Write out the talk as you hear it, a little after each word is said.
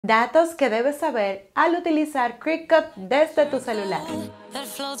Datos que debes saber al utilizar CRICUT desde tu celular.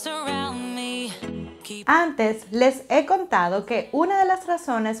 Antes les he contado que una de las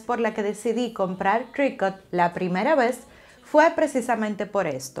razones por la que decidí comprar CRICUT la primera vez fue precisamente por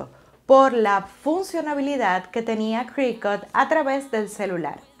esto, por la funcionalidad que tenía CRICUT a través del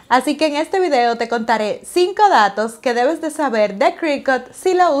celular. Así que en este video te contaré 5 datos que debes de saber de CRICUT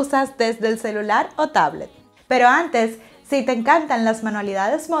si lo usas desde el celular o tablet. Pero antes, si te encantan las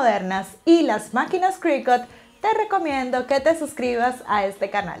manualidades modernas y las máquinas CRICUT, te recomiendo que te suscribas a este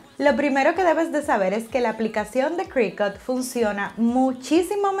canal. Lo primero que debes de saber es que la aplicación de CRICUT funciona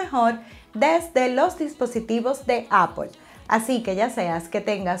muchísimo mejor desde los dispositivos de Apple. Así que ya seas que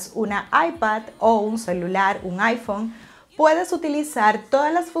tengas una iPad o un celular, un iPhone, puedes utilizar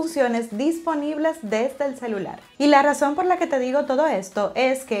todas las funciones disponibles desde el celular. Y la razón por la que te digo todo esto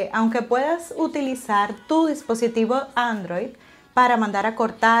es que aunque puedas utilizar tu dispositivo Android para mandar a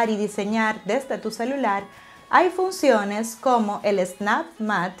cortar y diseñar desde tu celular, hay funciones como el Snap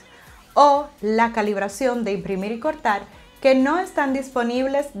Matte o la calibración de imprimir y cortar que no están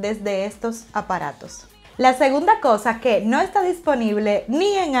disponibles desde estos aparatos. La segunda cosa que no está disponible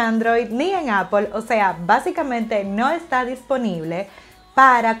ni en Android ni en Apple, o sea, básicamente no está disponible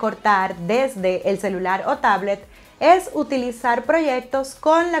para cortar desde el celular o tablet, es utilizar proyectos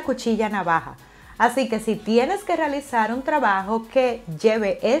con la cuchilla navaja. Así que si tienes que realizar un trabajo que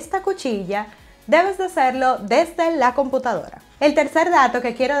lleve esta cuchilla, debes de hacerlo desde la computadora. El tercer dato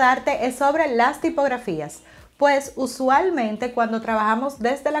que quiero darte es sobre las tipografías. Pues usualmente cuando trabajamos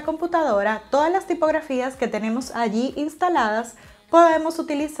desde la computadora, todas las tipografías que tenemos allí instaladas podemos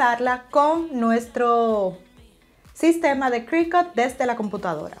utilizarla con nuestro sistema de CRICUT desde la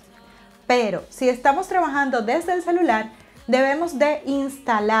computadora. Pero si estamos trabajando desde el celular, debemos de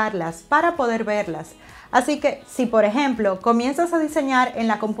instalarlas para poder verlas. Así que si por ejemplo comienzas a diseñar en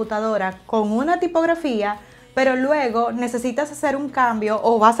la computadora con una tipografía, pero luego necesitas hacer un cambio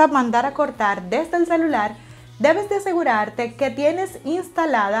o vas a mandar a cortar desde el celular, debes de asegurarte que tienes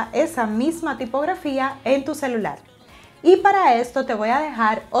instalada esa misma tipografía en tu celular. Y para esto te voy a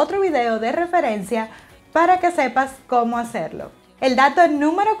dejar otro video de referencia para que sepas cómo hacerlo. El dato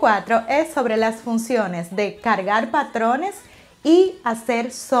número 4 es sobre las funciones de cargar patrones y hacer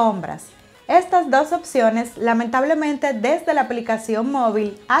sombras. Estas dos opciones lamentablemente desde la aplicación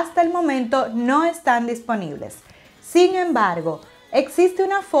móvil hasta el momento no están disponibles. Sin embargo, existe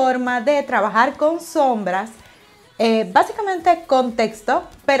una forma de trabajar con sombras básicamente con texto,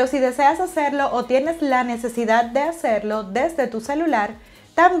 pero si deseas hacerlo o tienes la necesidad de hacerlo desde tu celular,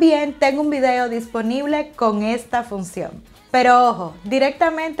 también tengo un video disponible con esta función. Pero ojo,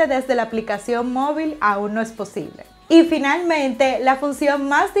 directamente desde la aplicación móvil aún no es posible. Y finalmente, la función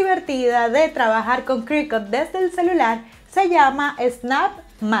más divertida de trabajar con CRICUT desde el celular se llama Snap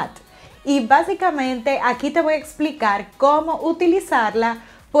Matte. Y básicamente aquí te voy a explicar cómo utilizarla,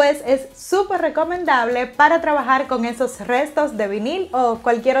 pues es súper recomendable para trabajar con esos restos de vinil o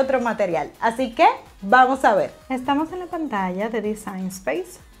cualquier otro material. Así que vamos a ver. Estamos en la pantalla de Design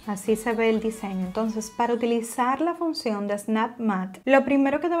Space, así se ve el diseño. Entonces, para utilizar la función de Snap Matte, lo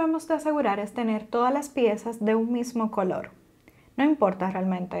primero que debemos de asegurar es tener todas las piezas de un mismo color. No importa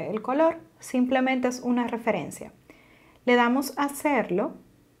realmente el color, simplemente es una referencia. Le damos a hacerlo,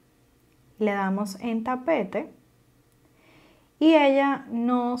 le damos en tapete, y ella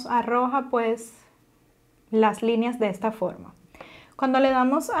nos arroja pues las líneas de esta forma. Cuando le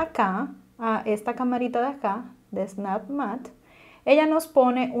damos acá, a esta camarita de acá, de Snap Matte, ella nos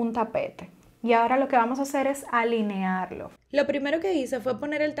pone un tapete. Y ahora lo que vamos a hacer es alinearlo. Lo primero que hice fue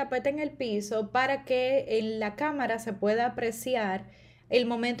poner el tapete en el piso para que en la cámara se pueda apreciar el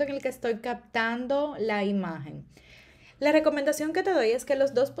momento en el que estoy captando la imagen. La recomendación que te doy es que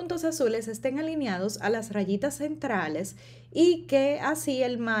los dos puntos azules estén alineados a las rayitas centrales y que así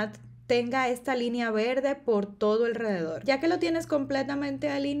el mat tenga esta línea verde por todo alrededor. Ya que lo tienes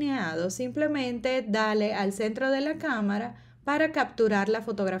completamente alineado, simplemente dale al centro de la cámara para capturar la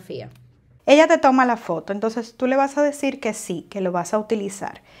fotografía. Ella te toma la foto, entonces tú le vas a decir que sí, que lo vas a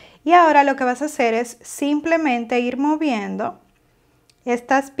utilizar. Y ahora lo que vas a hacer es simplemente ir moviendo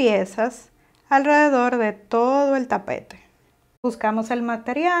estas piezas alrededor de todo el tapete. Buscamos el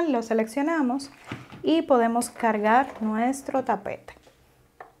material, lo seleccionamos y podemos cargar nuestro tapete.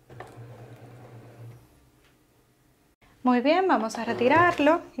 Muy bien, vamos a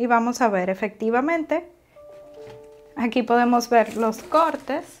retirarlo y vamos a ver efectivamente. Aquí podemos ver los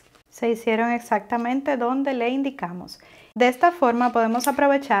cortes, se hicieron exactamente donde le indicamos. De esta forma podemos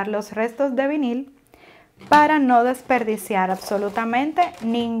aprovechar los restos de vinil para no desperdiciar absolutamente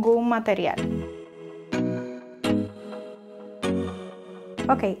ningún material.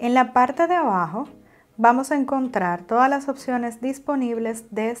 Ok, en la parte de abajo vamos a encontrar todas las opciones disponibles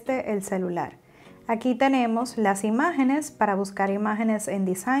desde el celular. Aquí tenemos las imágenes para buscar imágenes en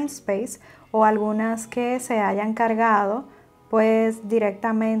Design Space o algunas que se hayan cargado pues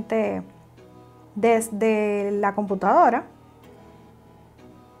directamente desde la computadora.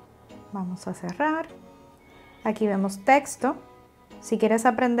 Vamos a cerrar. Aquí vemos texto. Si quieres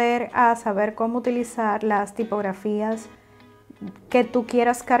aprender a saber cómo utilizar las tipografías que tú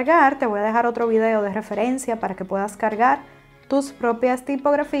quieras cargar, te voy a dejar otro video de referencia para que puedas cargar tus propias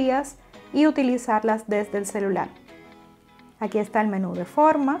tipografías y utilizarlas desde el celular. Aquí está el menú de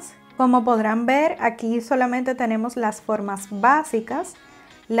formas. Como podrán ver, aquí solamente tenemos las formas básicas,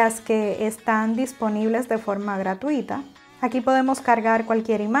 las que están disponibles de forma gratuita. Aquí podemos cargar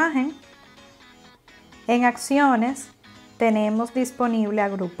cualquier imagen. En acciones tenemos disponible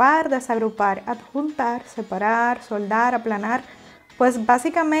agrupar, desagrupar, adjuntar, separar, soldar, aplanar, pues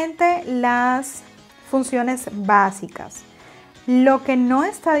básicamente las funciones básicas. Lo que no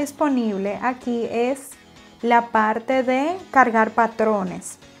está disponible aquí es la parte de cargar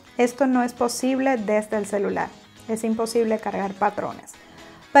patrones. Esto no es posible desde el celular, es imposible cargar patrones.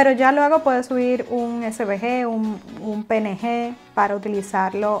 Pero ya luego puedes subir un SVG, un PNG para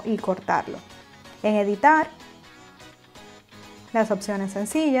utilizarlo y cortarlo. En editar, las opciones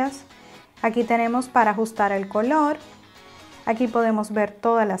sencillas. Aquí tenemos para ajustar el color. Aquí podemos ver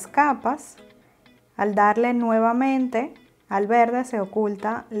todas las capas. Al darle nuevamente al verde se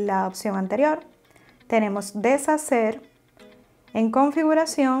oculta la opción anterior. Tenemos deshacer. En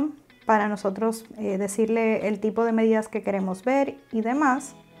configuración, para nosotros decirle el tipo de medidas que queremos ver y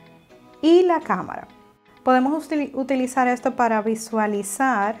demás. Y la cámara. Podemos utilizar esto para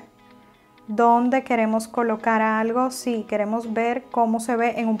visualizar dónde queremos colocar algo si queremos ver cómo se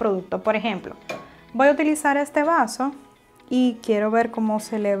ve en un producto. Por ejemplo, voy a utilizar este vaso y quiero ver cómo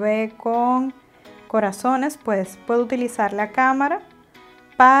se le ve con corazones, pues puedo utilizar la cámara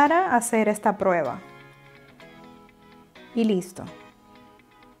para hacer esta prueba. Y listo.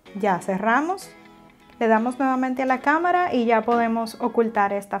 Ya cerramos, le damos nuevamente a la cámara y ya podemos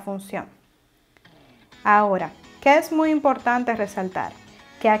ocultar esta función. Ahora, ¿qué es muy importante resaltar?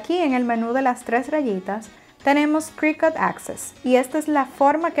 Que aquí en el menú de las 3 rayitas tenemos CRICUT Access y esta es la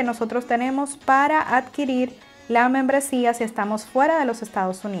forma que nosotros tenemos para adquirir la membresía si estamos fuera de los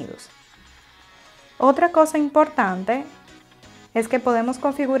Estados Unidos. Otra cosa importante es que podemos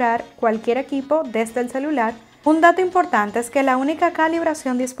configurar cualquier equipo desde el celular. Un dato importante es que la única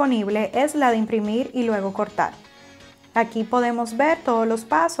calibración disponible es la de imprimir y luego cortar. Aquí podemos ver todos los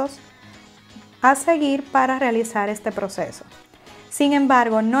pasos a seguir para realizar este proceso. Sin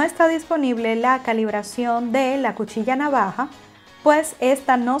embargo, no está disponible la calibración de la cuchilla navaja, pues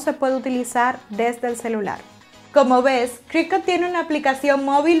esta no se puede utilizar desde el celular. Como ves, CRICUT tiene una aplicación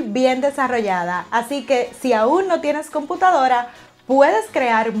móvil bien desarrollada, así que si aún no tienes computadora, puedes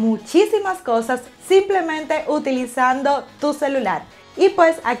crear muchísimas cosas simplemente utilizando tu celular. Y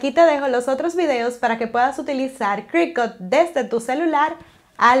pues aquí te dejo los otros videos para que puedas utilizar CRICUT desde tu celular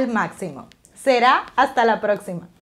al máximo. Será hasta la próxima.